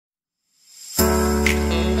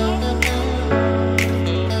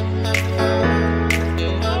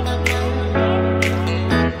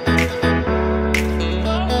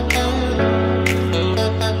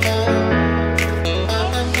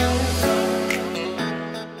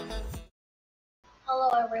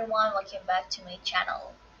welcome back to my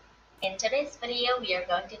channel. In today's video, we are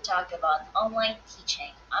going to talk about online teaching.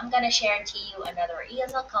 I'm going to share to you another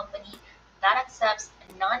ESL company that accepts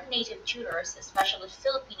non-native tutors, especially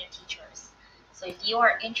Filipino teachers. So if you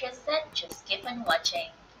are interested, just keep on watching.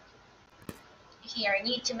 If you are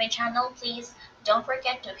new to my channel, please don't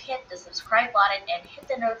forget to hit the subscribe button and hit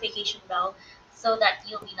the notification bell so that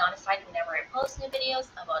you'll be notified whenever I post new videos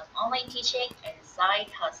about online teaching and side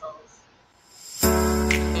hustles.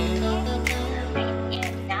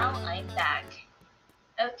 And now I'm back.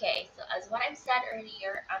 Okay, so as what I've said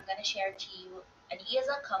earlier, I'm going to share to you an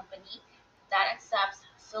ESL company that accepts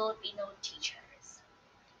Filipino teachers.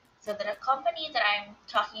 So the company that I'm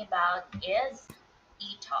talking about is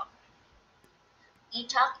ETOK.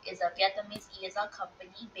 ETOK is a Vietnamese ESL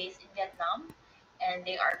company based in Vietnam, and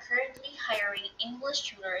they are currently hiring English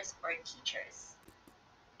tutors or teachers.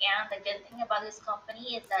 And the good thing about this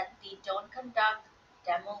company is that they don't conduct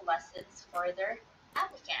demo lessons for their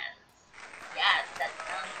applicants. Yes, that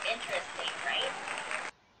sounds interesting, right?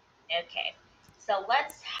 Okay, so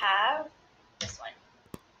let's have this one.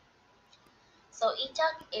 So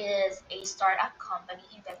ETOK is a startup company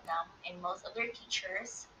in Vietnam, and most of their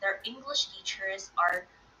teachers, their English teachers, are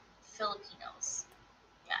Filipinos.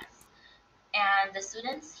 Yes, and the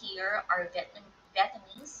students here are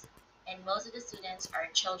Vietnamese, and most of the students are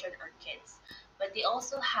children or kids, but they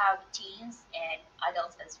also have teens and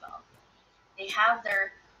adults as well. They have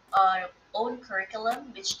their own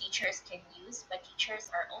curriculum which teachers can use, but teachers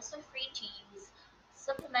are also free to use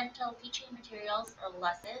supplemental teaching materials or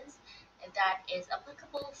lessons that is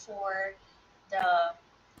applicable for the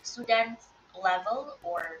student's level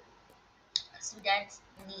or student's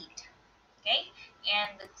need. Okay,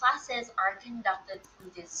 and the classes are conducted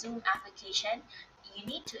through the Zoom application. You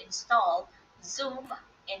need to install Zoom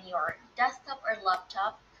in your desktop or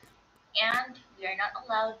laptop, and we are not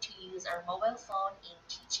allowed to use our mobile phone in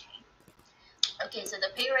teaching. Okay, so the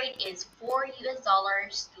pay rate is $4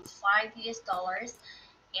 to $5,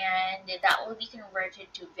 and that will be converted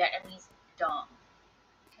to Vietnamese dong.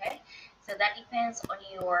 Okay, so that depends on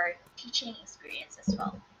your teaching experience as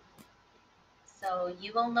well. So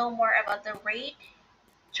you will know more about the rate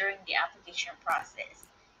during the application process.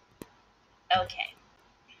 Okay,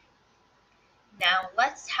 now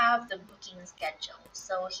let's have the booking schedule.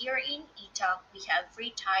 So here in ETOK, we have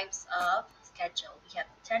three types of schedule. We have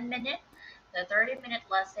the 10-minute, the 30-minute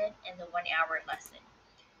lesson, and the 1-hour lesson.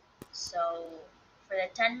 So for the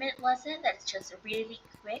 10-minute lesson, that's just really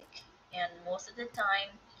quick, and most of the time,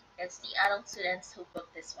 it's the adult students who book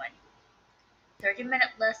this one.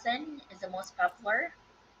 30-minute lesson is the most popular,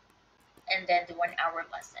 and then the 1-hour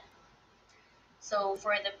lesson. So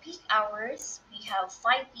for the peak hours, we have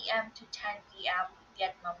 5 p.m. to 10 p.m.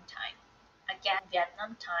 Vietnam time. Again,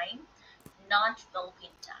 Vietnam time, not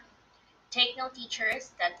Philippine time. Take note,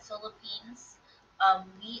 teachers, that Philippines,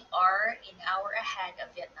 we are an hour ahead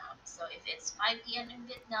of Vietnam. So if it's 5 p.m. in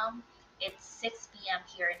Vietnam, it's 6 p.m.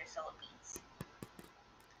 here in the Philippines.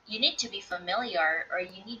 You need to be familiar, or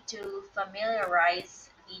you need to familiarize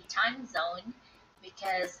the time zone,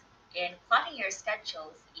 because in plotting your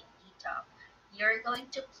schedules in ETOK, you're going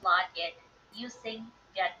to plot it using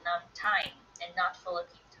Vietnam time and not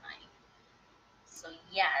Philippine time. So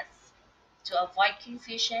yes, to avoid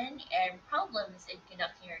confusion and problems in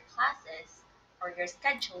conducting your classes or your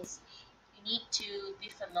schedules, you need to be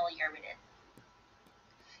familiar with it.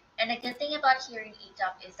 And the good thing about here in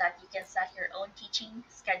ETOK is that you can set your own teaching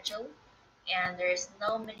schedule, and there's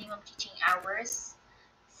no minimum teaching hours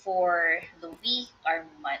for the week or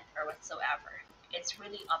month or whatsoever. It's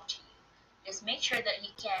really up to you. Just make sure that you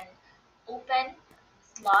can open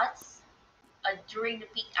slots during the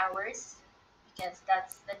peak hours, because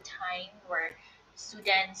that's the time where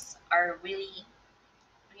students are really,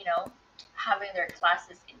 you know, having their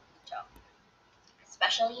classes in ETOK.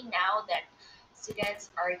 Especially now that students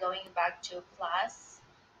are going back to class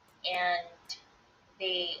and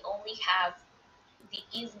they only have the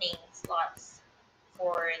evening slots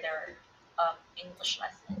for their English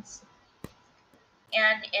lessons.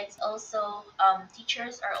 And it's also,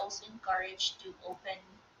 teachers are also encouraged to open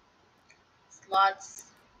slots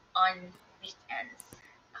on weekends,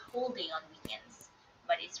 a whole day on weekends,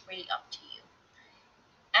 but it's really up to you.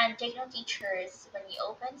 And take note, teachers, when you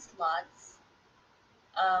open slots,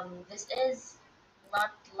 this is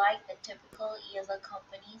not like the typical ESL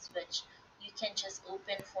companies, which you can just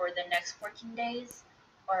open for the next 14 days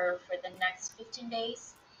or for the next 15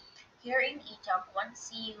 days. Here in ETOK, once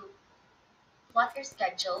you plot your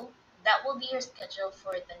schedule, that will be your schedule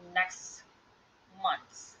for the next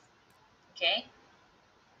months. Okay?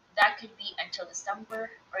 That could be until December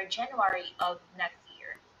or January of next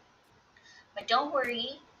year. But don't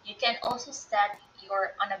worry, you can also set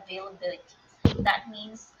your unavailability. That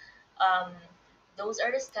means um, those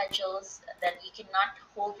are the schedules that you cannot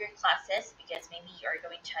hold your classes because maybe you're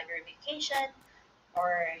going to have your vacation,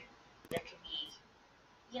 or there could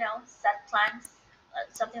be, set plans,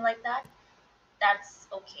 something like that. That's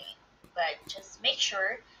okay. But just make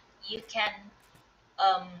sure you can,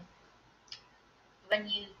 um, when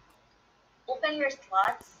you open your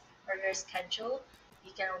slots or your schedule,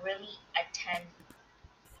 you can really attend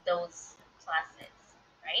those classes,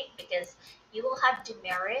 right? Because you will have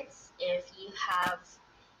demerits if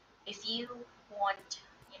you want,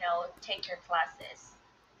 take your classes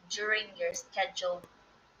during your scheduled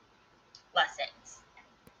lessons.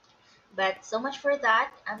 But so much for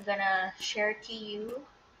that. I'm gonna share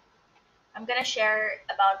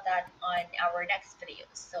about that on our next video.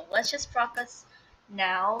 So let's just focus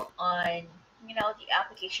now on, the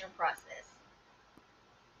application process.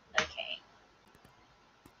 Okay.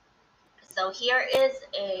 So here is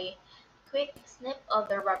a quick snip of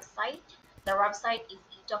the website. The website is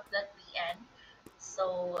etok.vn.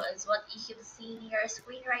 So as what you can see in your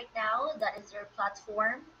screen right now, that is your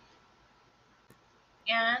platform.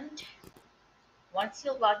 And once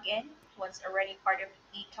you log in, once already part of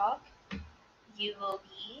etok, you will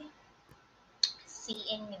be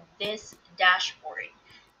seeing this dashboard.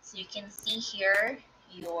 So you can see here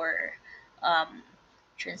your um,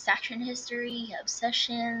 transaction history, you have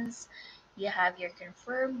sessions, you have your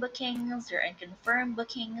confirmed bookings, your unconfirmed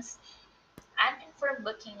bookings. Unconfirmed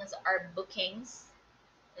bookings are bookings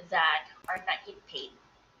that are not yet paid.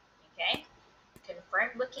 Okay?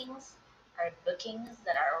 Confirmed bookings are bookings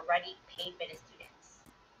that are already paid by the students.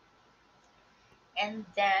 And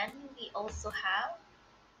then we also have,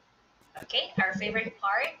 okay, our favorite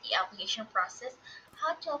part, the application process,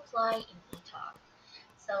 how to apply in eTalk.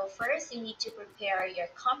 So first, you need to prepare your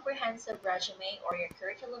comprehensive resume or your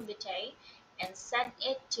curriculum vitae and send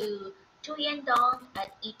it to tuyendong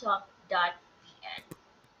at etalk.vn.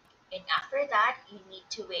 And after that, you need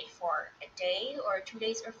to wait for a day or 2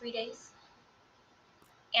 days or 3 days,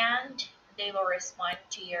 and they will respond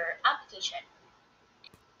to your application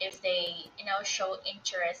if they, show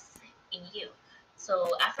interest in you.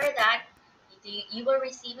 So after that, you will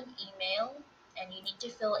receive an email, and you need to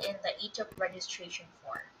fill in the ETOK registration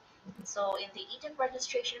form. So in the ETOK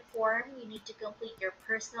registration form, you need to complete your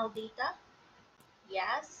personal data.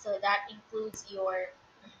 Yes, so that includes your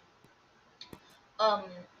um,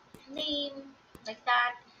 name, like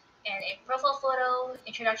that, and a profile photo,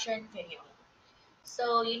 introduction video.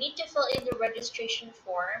 So you need to fill in the registration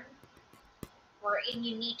form wherein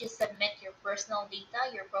you need to submit your personal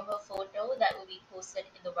data, your profile photo that will be posted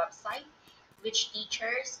in the website, which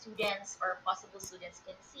teachers, students, or possible students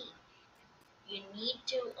can see. You need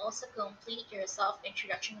to also complete your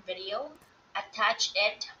self-introduction video, attach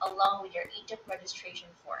it along with your ETOK registration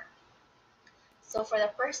form. So for the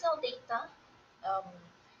personal data, um,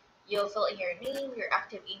 you'll fill in your name, your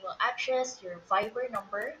active email address, your Viber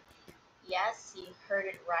number. Yes, you heard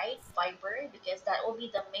it right, Viber, because that will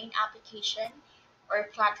be the main application or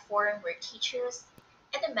platform where teachers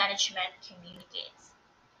and the management communicates.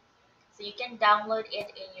 So you can download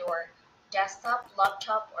it in your desktop,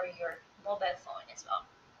 laptop, or your mobile phone as well.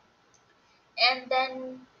 And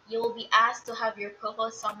then you will be asked to have your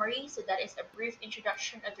profile summary. So that is a brief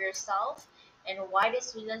introduction of yourself and why the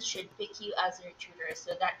students should pick you as their tutor.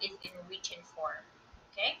 So that is in written form.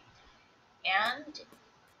 Okay. And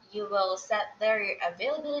you will set there your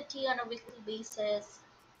availability on a weekly basis,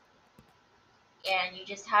 and you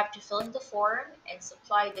just have to fill in the form and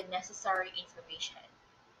supply the necessary information.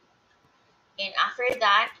 And after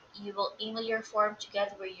that, you will email your form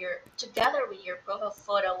together with your profile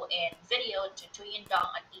photo and video to tuyendong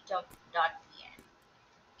at etok.vn.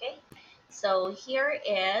 Okay, so here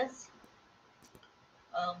is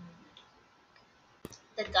um,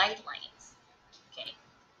 the guidelines. Okay,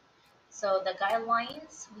 so the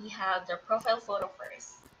guidelines, we have the profile photo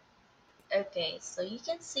first. Okay, so you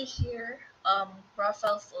can see here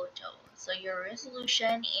profile photo. So your resolution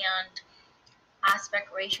and aspect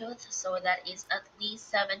ratio, so that is at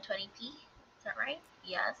least 720p. Is that right?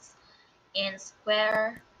 Yes. And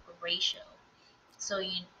square ratio. So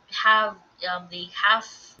you have the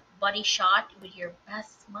half body shot with your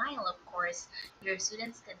best smile, of course. Your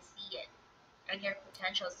students can see it, and your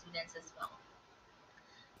potential students as well.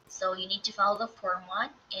 So you need to follow the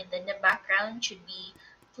format, and then the background should be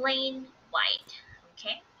plain white.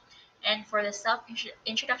 Okay. And for the self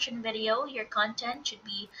introduction video, your content should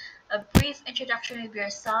be a brief introduction of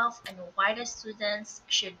yourself and why the students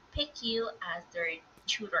should pick you as their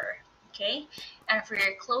tutor. Okay. And for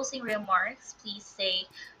your closing remarks, please say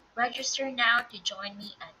Register now to join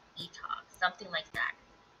me at ETOK, something like that.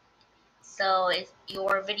 So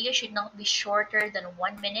your video should not be shorter than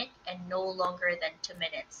 1 minute and no longer than 2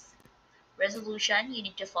 minutes. Resolution, you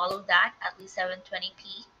need to follow that at least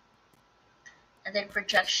 720p. And then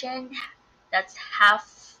projection, that's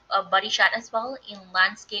half a body shot as well in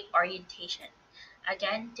landscape orientation.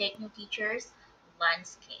 Again, take new features,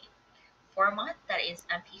 landscape. Format, that is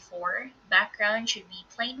MP4. Background should be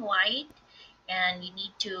plain white, and you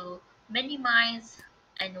need to minimize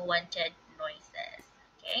unwanted noises.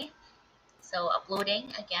 Okay, so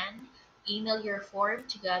uploading again, email your form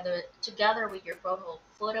together with your profile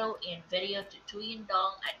photo and video to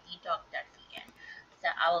tuyindong at etok.vn. So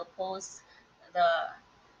I will post the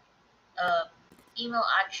uh, email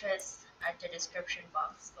address at the description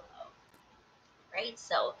box below. Right.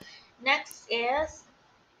 So next is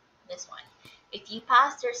this one. If you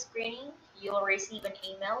pass your screening, you will receive an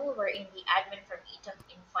email wherein the admin from ETOK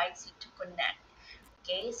invites you to connect.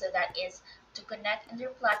 Okay, so that is to connect in their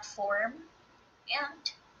platform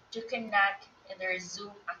and to connect in their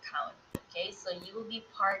Zoom account. Okay, so you will be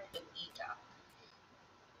part of ETOK.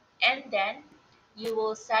 And then you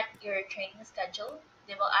will set your training schedule.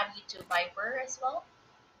 They will add you to Viber as well,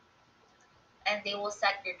 and they will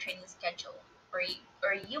set your training schedule, or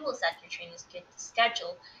you will set your training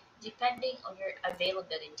schedule depending on your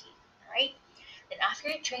availability. All right. Then after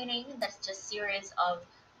your training, that's just series of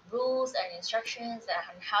rules and instructions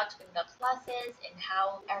on how to conduct classes and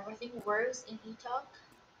how everything works in ETOK,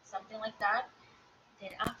 something like that.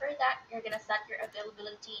 Then after that, you're gonna set your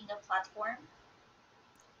availability in the platform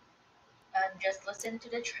and just listen to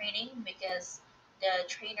the training because the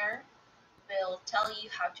trainer will tell you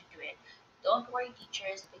how to do it. Don't worry,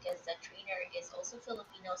 teachers, because the trainer is also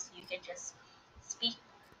Filipino, so you can just speak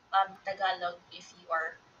Tagalog if you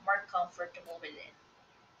are more comfortable with it.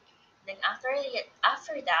 Then after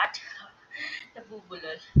that,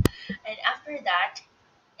 nabubulol. And after that,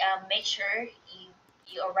 make sure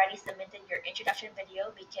you already submitted your introduction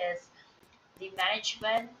video because the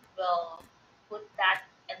management will put that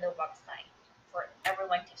in the website for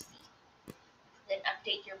everyone to see. Then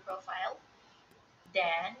update your profile.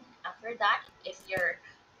 Then after that,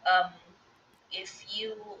 um, if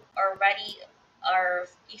you already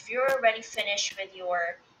if you're already finished with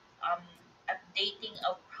your um, updating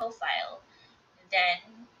of profile,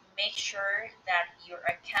 then make sure that your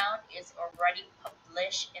account is already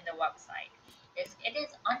published in the website. If it is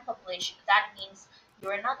unpublished, that means you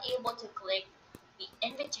are not able to click the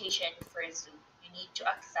invitation for Zoom. You need to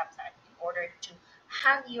accept that in order to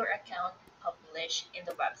have your account published in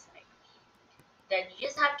the website. Then you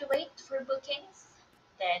just have to wait for bookings.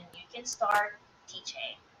 Then you can start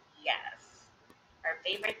teaching. Yes, our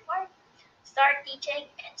favorite part. Start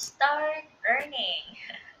teaching and start earning.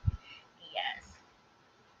 Yes.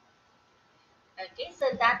 Okay, so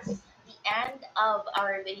that's the end of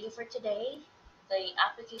our video for today. The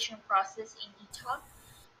application process in ETOK.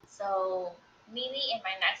 So maybe in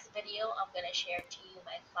my next video, I'm gonna share to you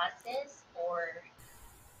my classes or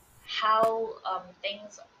how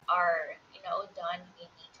things are done in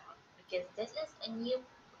ETOK because this is a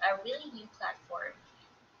really new platform,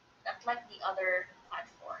 not like the other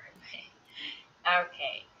platform.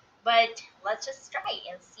 Okay, but let's just try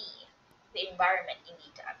and see the environment in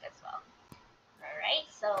ETOK as well. Alright,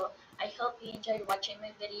 so I hope you enjoyed watching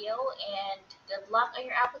my video and good luck on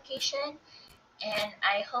your application. And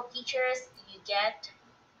I hope teachers you get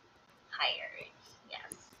hired.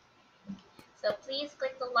 Yes. So please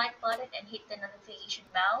click the like button and hit the notification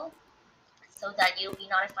bell so that you'll be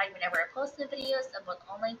notified whenever I post the videos about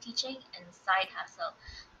online teaching and side hustle.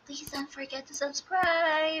 Please don't forget to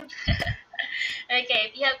subscribe. Okay,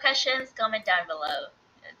 if you have questions, comment down below.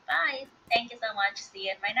 Goodbye. Thank you so much. See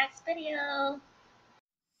you in my next video.